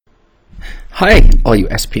Hi, all you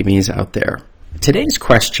SPMEs out there. Today's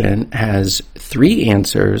question has 3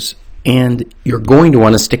 answers, and you're going to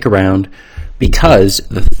want to stick around because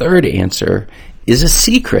the third answer is a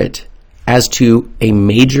secret as to a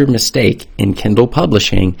major mistake in Kindle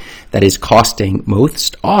publishing that is costing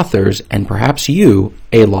most authors and perhaps you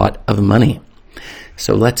a lot of money.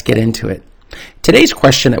 So let's get into it. Today's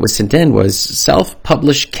question that was sent in was,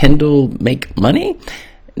 self-published Kindle make money?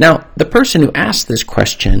 Now, the person who asked this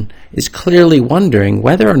question is clearly wondering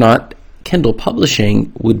whether or not Kindle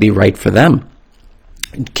publishing would be right for them.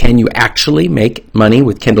 Can you actually make money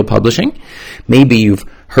with Kindle publishing? Maybe you've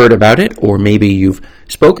heard about it, or maybe you've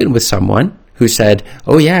spoken with someone who said,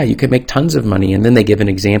 oh yeah, you can make tons of money, and then they give an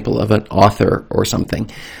example of an author or something.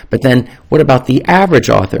 But then what about the average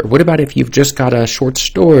author? What about if you've just got a short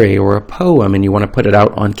story or a poem and you want to put it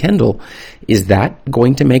out on Kindle? Is that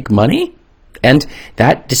going to make money? And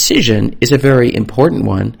that decision is a very important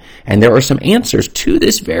one, and there are some answers to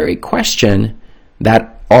this very question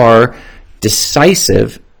that are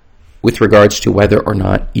decisive with regards to whether or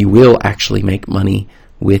not you will actually make money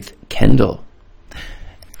with Kindle.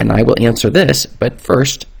 And I will answer this, but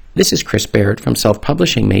first, this is Chris Baird from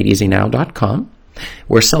selfpublishingmadeeasynow.com,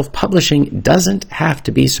 where self-publishing doesn't have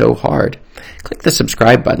to be so hard. Click the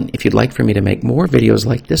subscribe button if you'd like for me to make more videos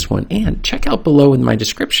like this one, and check out below in my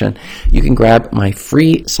description. You can grab my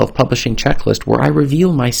free self-publishing checklist where I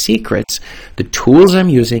reveal my secrets, the tools I'm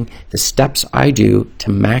using, the steps I do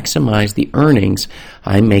to maximize the earnings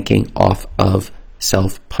I'm making off of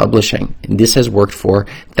self-publishing. And this has worked for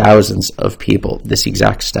thousands of people, this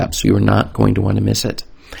exact step, so you're not going to want to miss it.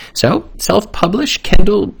 So, self-publish,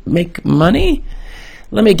 Kindle make money?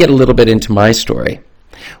 Let me get a little bit into my story.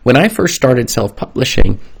 When I first started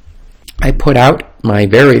self-publishing, I put out my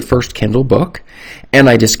very first Kindle book, and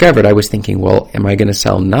I discovered, I was thinking, well, am I going to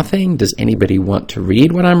sell nothing? Does anybody want to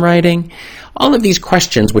read what I'm writing? All of these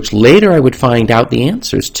questions, which later I would find out the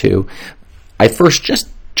answers to, I first just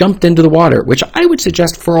jumped into the water, which I would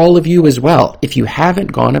suggest for all of you as well. If you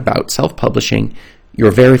haven't gone about self-publishing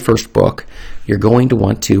your very first book, you're going to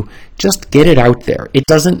want to just get it out there. It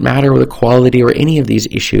doesn't matter the quality or any of these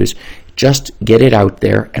issues. Just get it out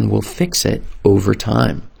there and we'll fix it over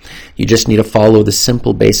time. You just need to follow the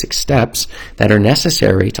simple basic steps that are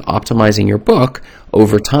necessary to optimizing your book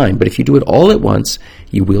over time. But if you do it all at once,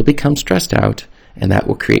 you will become stressed out, and that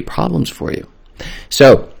will create problems for you.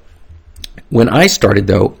 So, when I started,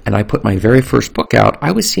 though, and I put my very first book out,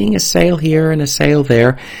 I was seeing a sale here and a sale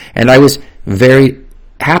there, and I was very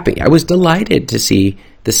happy. I was delighted to see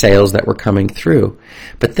the sales that were coming through.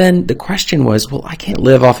 But then the question was, well, I can't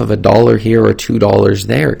live off of $1 here or $2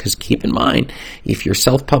 there, because keep in mind, if your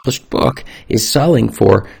self-published book is selling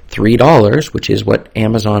for $3, which is what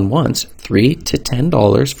Amazon wants, $3 to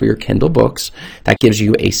 $10 for your Kindle books, that gives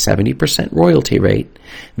you a 70% royalty rate,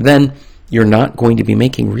 then you're not going to be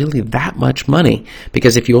making really that much money,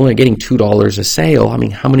 because if you're only getting $2 a sale, I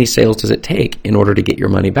mean, how many sales does it take in order to get your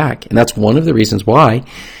money back? And that's one of the reasons why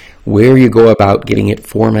where you go about getting it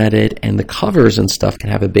formatted and the covers and stuff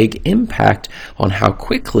can have a big impact on how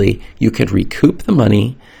quickly you could recoup the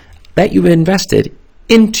money that you've invested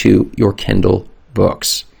into your Kindle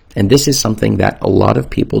books. And this is something that a lot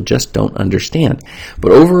of people just don't understand.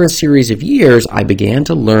 But over a series of years, I began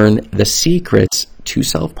to learn the secrets to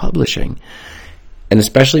self-publishing, and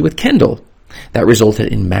especially with Kindle, that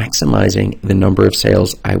resulted in maximizing the number of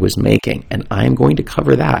sales I was making. And I'm going to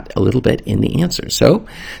cover that a little bit in the answer. So,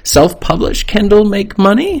 self-published Kindle make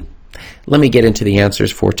money? Let me get into the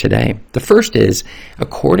answers for today. The first is,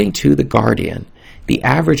 according to The Guardian, the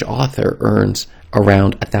average author earns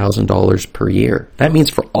around $1,000 per year. That means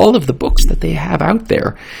for all of the books that they have out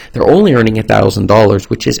there, they're only earning $1,000,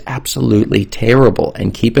 which is absolutely terrible.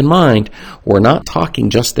 And keep in mind, we're not talking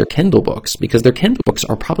just their Kindle books, because their Kindle books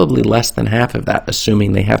are probably less than half of that,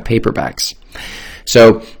 assuming they have paperbacks.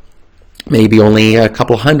 So maybe only a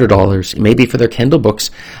couple $100, maybe for their Kindle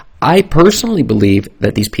books. I personally believe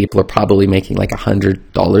that these people are probably making like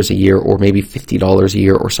 $100 a year, or maybe $50 a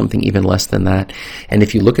year, or something even less than that. And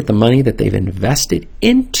if you look at the money that they've invested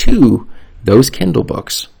into those Kindle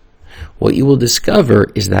books, what you will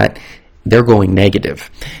discover is that they're going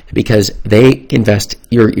negative, because they invest,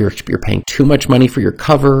 you're paying too much money for your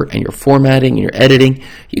cover and your formatting and your editing.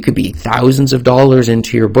 You could be thousands of dollars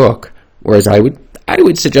into your book, whereas I would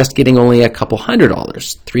suggest getting only a couple $100,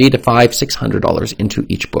 $300 to $500, $600 into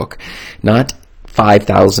each book, not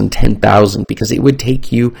 $5,000, $10,000, because it would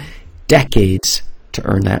take you decades to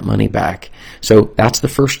earn that money back. So that's the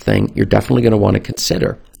first thing you're definitely going to want to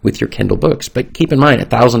consider. with your Kindle books. But keep in mind,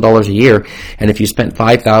 $1,000 a year, and if you spent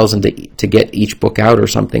 $5,000 to get each book out or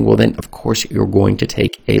something, well then, of course, you're going to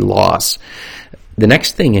take a loss. The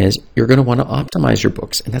next thing is you're going to want to optimize your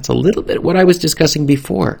books, and that's a little bit what I was discussing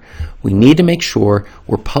before. We need to make sure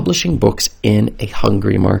we're publishing books in a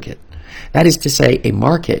hungry market. That is to say, a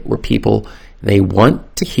market where people, they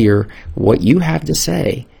want to hear what you have to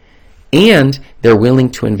say, and they're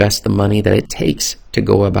willing to invest the money that it takes to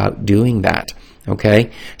go about doing that,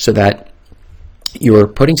 okay? So that you're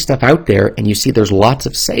putting stuff out there and you see there's lots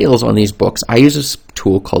of sales on these books. I use a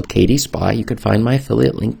tool called KD Spy. You can find my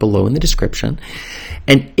affiliate link below in the description.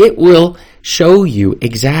 And it will show you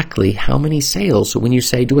exactly how many sales. So when you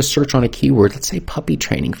say do a search on a keyword, let's say puppy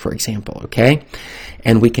training, for example, okay?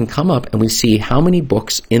 And we can come up and we see how many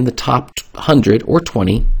books in the top 100 or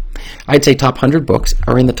 20, I'd say top 100 books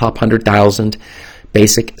are in the top 100,000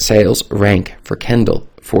 basic sales rank for Kindle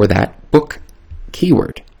for that book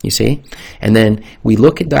keyword. You see? And then we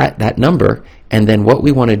look at that number, and then what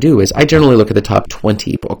we want to do is, I generally look at the top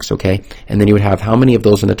 20 books, okay? And then you would have how many of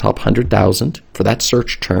those in the top 100,000 for that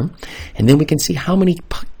search term, and then we can see how many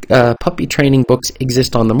puppy training books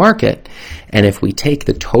exist on the market. And if we take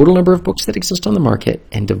the total number of books that exist on the market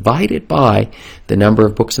and divide it by the number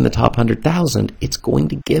of books in the top 100,000, it's going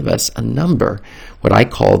to give us a number, what I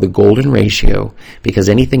call the golden ratio, because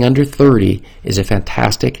anything under 30 is a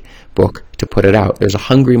fantastic book to put it out. There's a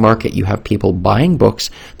hungry market. You have people buying books.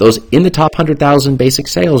 Those in the top 100,000 basic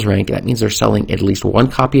sales rank, that means they're selling at least one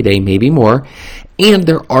copy a day, maybe more, and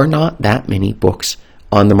there are not that many books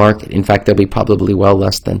on the market. In fact, there'll be probably well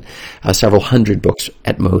less than several hundred books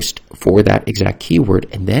at most for that exact keyword,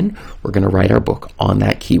 and then we're going to write our book on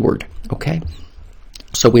that keyword, okay?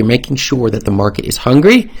 So we're making sure that the market is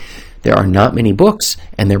hungry, there are not many books,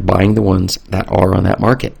 and they're buying the ones that are on that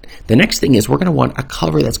market. The next thing is we're going to want a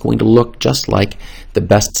cover that's going to look just like the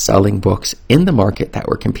best-selling books in the market that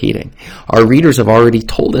we're competing. Our readers have already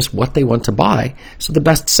told us what they want to buy, so the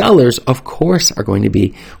best sellers, of course, are going to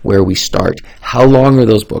be where we start. How long are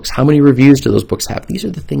those books? How many reviews do those books have? These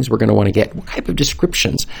are the things we're going to want to get. What type of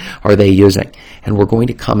descriptions are they using? And we're going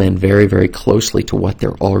to come in very, very closely to what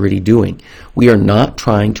they're already doing. We are not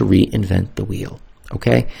trying to reinvent the wheel.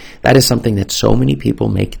 Okay? That is something that so many people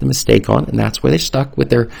make the mistake on, and that's where they're stuck with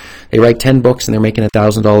they write 10 books and they're making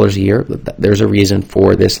 $1,000 a year. There's a reason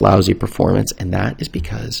for this lousy performance, and that is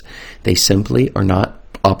because they simply are not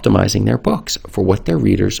optimizing their books for what their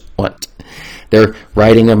readers want. They're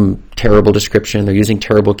writing a terrible description, they're using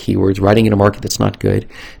terrible keywords, writing in a market that's not good.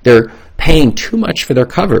 They're paying too much for their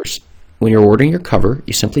covers. When you're ordering your cover,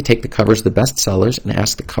 you simply take the covers of the best sellers and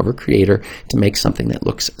ask the cover creator to make something that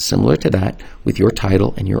looks similar to that with your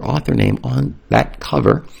title and your author name on that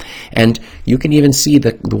cover. And you can even see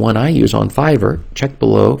the one I use on Fiverr. Check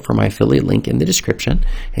below for my affiliate link in the description,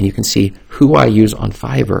 and you can see who I use on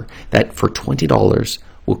Fiverr that for $20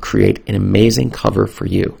 will create an amazing cover for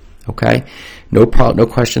you. Okay? No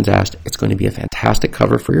questions asked. It's going to be a fantastic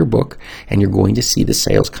cover for your book, and you're going to see the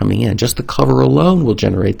sales coming in. Just the cover alone will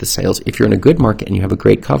generate the sales. If you're in a good market and you have a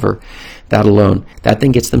great cover, that alone, that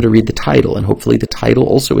then gets them to read the title, and hopefully the title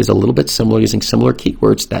also is a little bit similar, using similar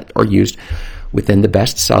keywords that are used within the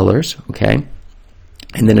best sellers, okay?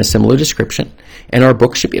 And then a similar description. And our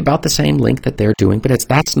book should be about the same length that they're doing, but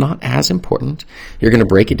that's not as important. You're going to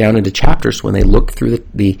break it down into chapters when they look through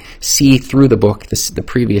see through the book, the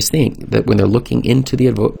previous thing, that when they're looking into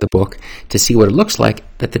the book to see what it looks like,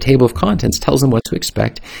 that the table of contents tells them what to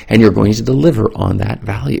expect, and you're going to deliver on that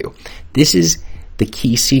value. This is the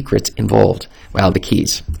key secrets involved. Well, the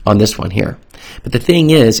keys on this one here. But the thing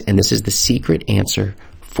is, and this is the secret answer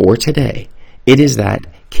for today, it is that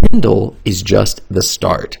Kindle is just the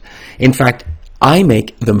start. In fact, I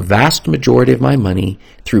make the vast majority of my money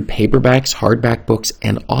through paperbacks, hardback books,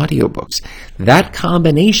 and audiobooks. That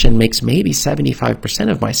combination makes maybe 75%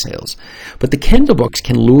 of my sales. But the Kindle books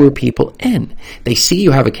can lure people in. They see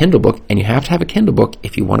you have a Kindle book, and you have to have a Kindle book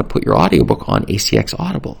if you want to put your audiobook on ACX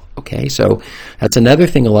Audible. Okay, so that's another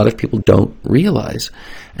thing a lot of people don't realize.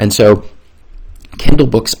 And so Kindle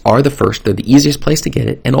books are they're the easiest place to get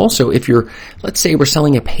it. And also, if let's say we're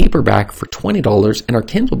selling a paperback for $20 and our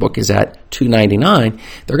Kindle book is at $2.99,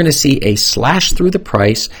 they're going to see a slash through the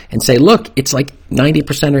price and say, look, it's like 90%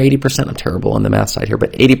 or 80%, I'm terrible on the math side here,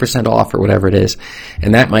 but 80% off or whatever it is.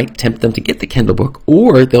 And that might tempt them to get the Kindle book,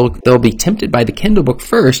 or they'll be tempted by the Kindle book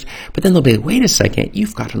first, but then they'll be, wait a second,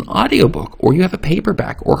 you've got an audiobook, or you have a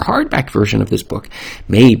paperback or hardback version of this book.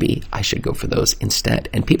 Maybe I should go for those instead.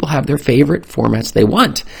 And people have their favorite formats they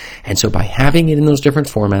want. And so by having it in those different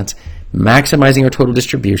formats, maximizing our total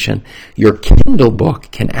distribution, your Kindle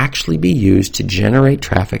book can actually be used to generate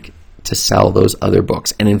traffic to sell those other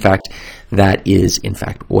books. And in fact, that is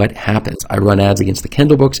what happens. I run ads against the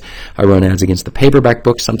Kindle books. I run ads against the paperback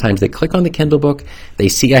books. Sometimes they click on the Kindle book, they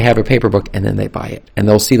see I have a paper book, and then they buy it. And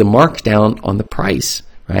they'll see the markdown on the price,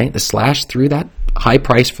 right? The slash through that high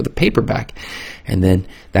price for the paperback. And then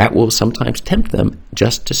that will sometimes tempt them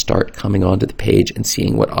just to start coming onto the page and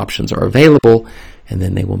seeing what options are available, and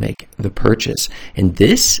then they will make the purchase. And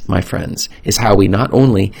this, my friends, is how we not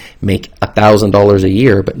only make $1,000 a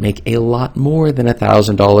year, but make a lot more than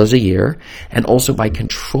 $1,000 a year. And also by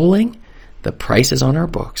controlling the prices on our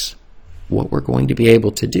books, what we're going to be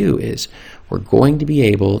able to do is we're going to be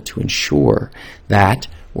able to ensure that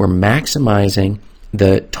we're maximizing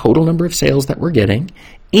the total number of sales that we're getting,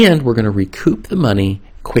 and we're going to recoup the money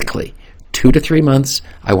quickly. 2 to 3 months,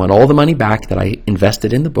 I want all the money back that I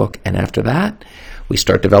invested in the book, and after that, we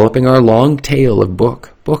start developing our long tail of book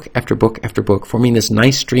after book after book, forming this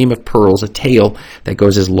nice stream of pearls, a tail that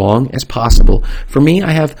goes as long as possible. For me,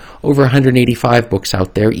 I have over 185 books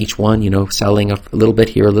out there, each one, selling a little bit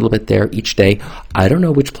here, a little bit there each day. I don't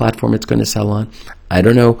know which platform it's going to sell on. I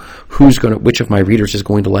don't know which of my readers is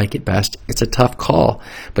going to like it best. It's a tough call.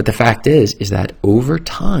 But the fact is that over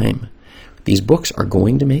time, these books are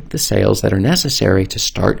going to make the sales that are necessary to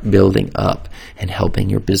start building up and helping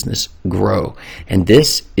your business grow. And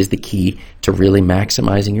this is the key to really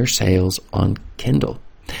maximizing your sales on Kindle.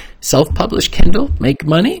 Self-published Kindle, make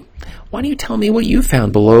money? Why don't you tell me what you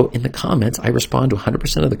found below in the comments? I respond to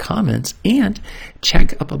 100% of the comments, and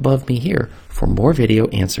check up above me here for more video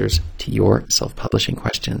answers to your self-publishing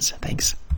questions. Thanks.